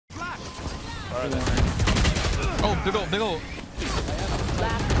Oh, big ol', big ol'.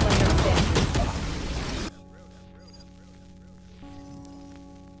 Last player standing.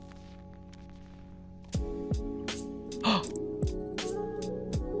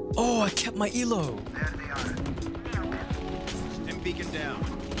 Oh, I kept my elo. There they are. Stim beacon down.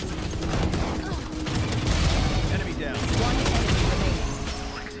 Enemy down. One enemy remaining.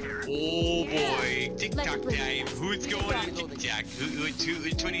 Oh boy, TikTok time. Who's going on TikTok?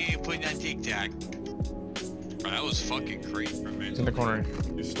 Who's 28 putting on TikTok? Bro, that was fucking great. He's in the corner.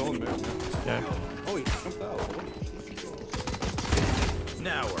 You stole him, man. Yeah. Oh, he jumped out.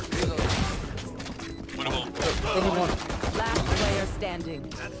 Now we're One home. Last player standing.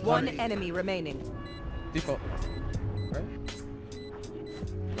 One enemy remaining. Default. Right?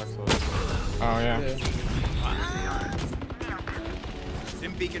 Oh yeah.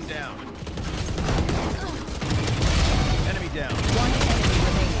 Stim beacon down. Enemy down. One enemy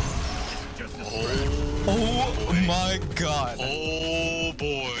remaining. Oh my god. Oh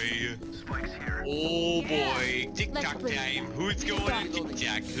boy. Oh boy. TikTok time. Who's going on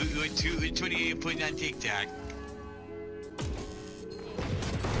TikTok? Who's 28 putting on TikTok?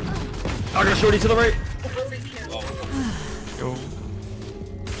 I got a shorty to the right. Yo.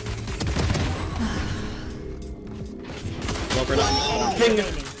 King,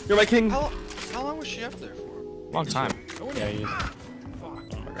 you're my king. How long was she up there for? Long time. Yeah, he is.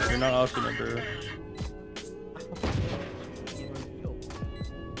 You're not asking it, bro.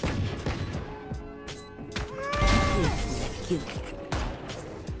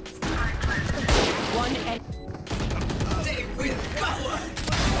 One enemy.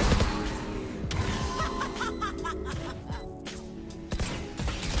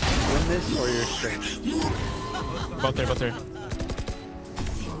 Win this or you're straight. Both there, both there.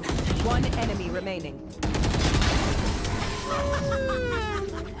 One enemy remaining.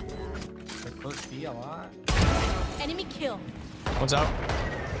 Enemy kill. One's out.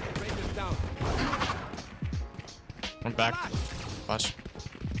 I'm back. Watch.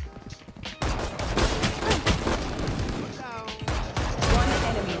 One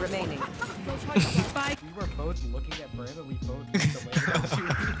enemy remaining. We were both looking at Brandon. We both looked away.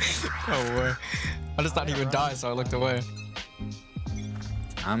 Oh way. I just thought he would die, so I looked away.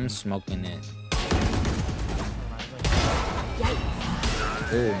 I'm smoking it.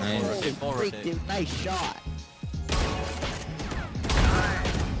 Oh, nice. Nice shot.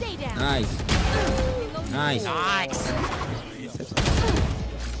 Stay down. Nice. Nice. Nice.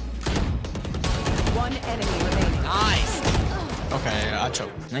 One enemy remaining. Nice. Okay, I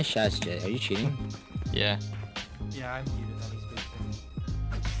choked. Nice shots, Jay. Are you cheating? Yeah. Yeah, I'm muted. That he's basically.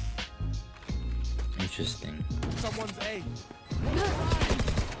 Interesting. Someone's A.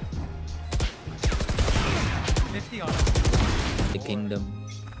 50 on it. The kingdom.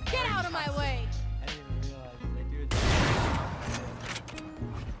 Get out of my way. I didn't even realize they do it.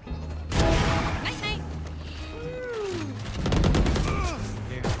 Night night.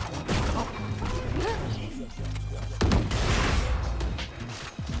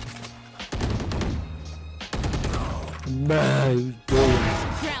 Bye.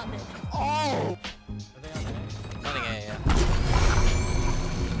 Grounded. Oh. Running A, yeah.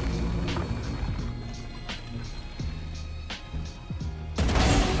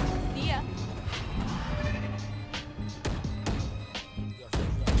 See ya.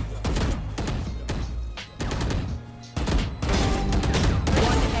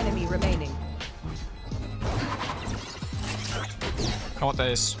 One enemy remaining. I want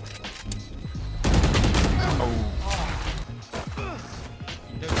this. Oh.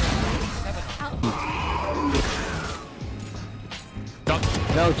 Duck.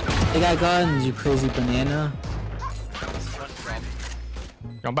 No, they got guns, you crazy banana. Yo,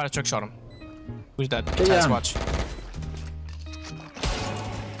 I'm about to trick shot him. Who's dead? Get Test down. watch.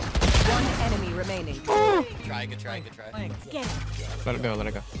 One enemy remaining. Good try, good try, good try. Get him. Let it go, let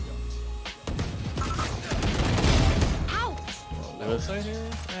it go. Ouch. Outside here?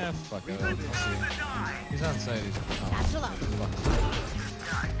 Eh, fuck it. I'll see. He's outside. Satchel out.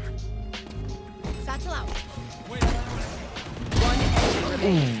 Satchel out. One enemy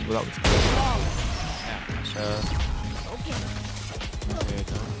remaining. Well, that was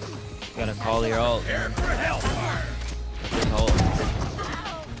Gotta call your ult. Prepare for hellfire.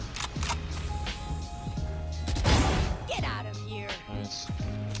 Get out of here. nice.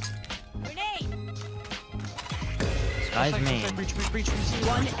 Grenade. Guy's main.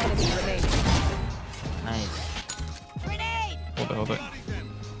 One enemy remaining. Nice. Grenade. Hold it, hold it.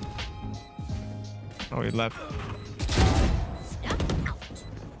 Oh, he left. Step out.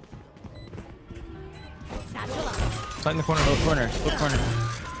 Satchel out. Side in the corner. Go corner. Go corner.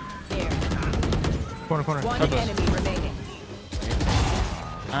 There. Corner, corner. One Double. enemy remaining.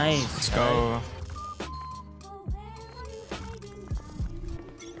 Nice. Let's go.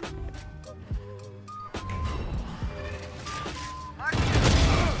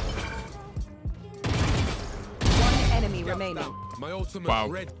 One enemy remaining. My ultimate Wow.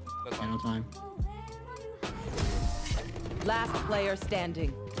 red. Final time. Last player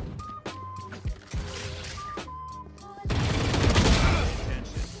standing.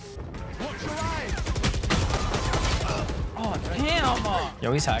 Oh, damn!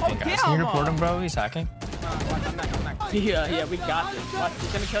 Yo, he's hacking, guys. Can you report him, bro? He's hacking. Yeah, we got this. Watch,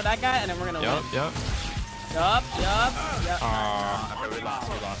 he's gonna kill that guy, and then we're gonna Yup, win. yup. Yup. Okay, we lost.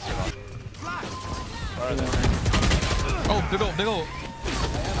 Where are they? Oh, big ol', big ol'.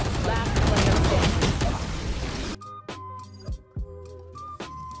 Last player standing.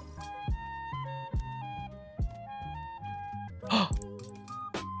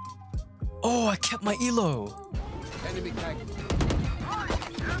 Oh, I kept my elo. Enemy tag.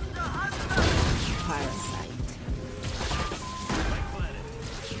 Parasite.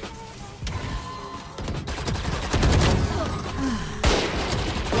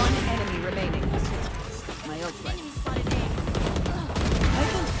 One enemy remaining. My ult ready. I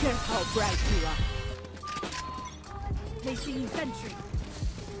don't care how bright you are. Placing sentry.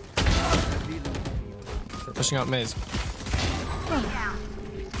 They're pushing out maze.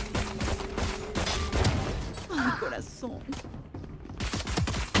 Corazón.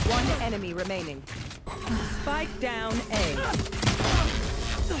 One enemy remaining. Spike down A.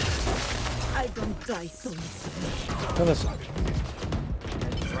 I don't die so easily. Kill this.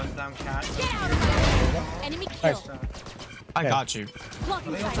 Runs down cat. Enemy Nice. kill. I got you.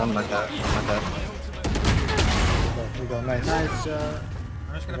 Blocking One like that. Like that. There we go. Nice. Nice.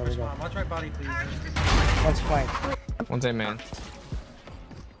 I'm just gonna push one. Watch my body, please. One's flank. One's A man.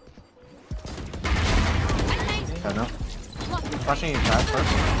 I know. Flashing you back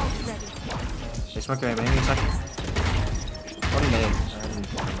first. They smoke your aim. Maybe a second. One mid.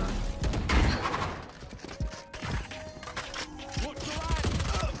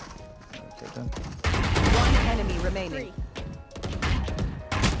 Okay, done. One enemy remaining.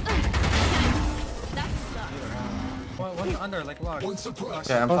 One's under, like log.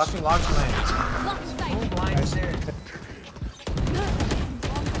 Okay, I'm flashing logs lane. Full blind stairs.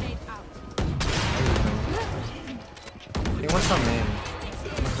 He wants some main.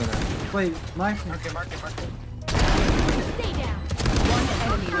 Wait, my. Okay, mark it, mark it. One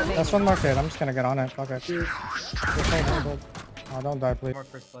enemy remaining. That's one market. I'm just gonna get on it. Okay. Oh, don't die, please. More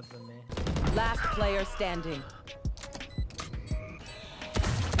first bloods than me. Last player standing.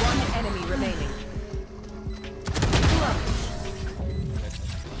 One enemy remaining.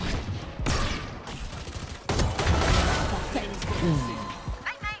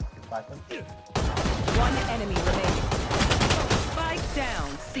 One enemy remaining. Spike down.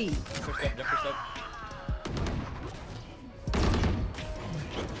 C. Push up.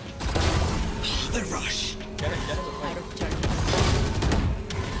 The rush. Get it. Out of charges.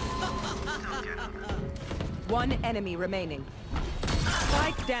 One enemy remaining.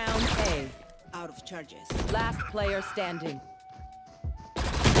 Spike down A. Out of charges. Last player standing.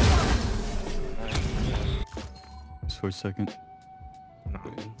 Just for a second.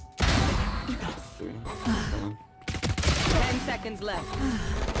 10 seconds left.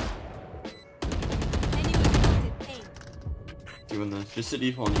 You win this. Just sit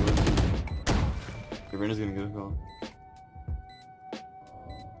default and you win. The Rena's gonna go call.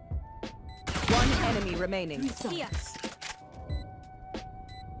 One enemy remaining.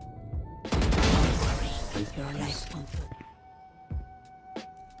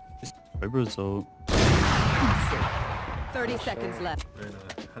 Viper's out. 30 seconds left.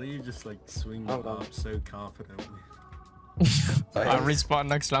 How do you just like swing the up so confidently? I respawn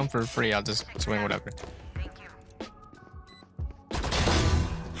next round for free. I'll just swing whatever.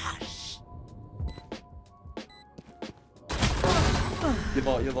 You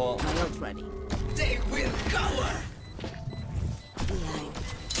vault. My ult ready. They will cover.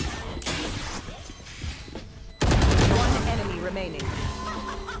 One enemy remaining.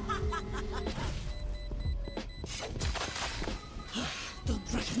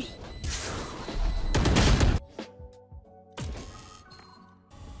 Don't rush me.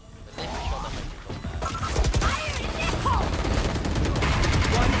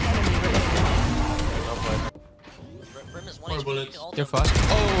 One enemy remaining. Brim is one HP. You're fast.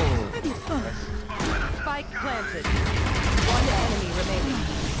 Oh! Spike planted. One enemy remaining.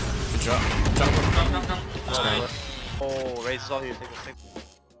 Good job. Jump. Oh, Raze is all here. Take a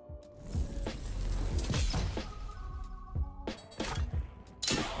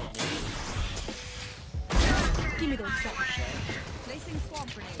me those stuff. Placing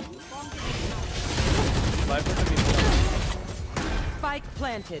swamp grenade. Spike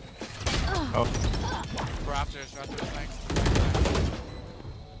planted. Oh. Raptors next.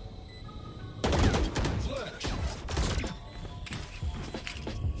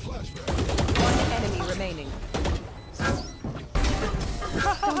 One enemy remaining.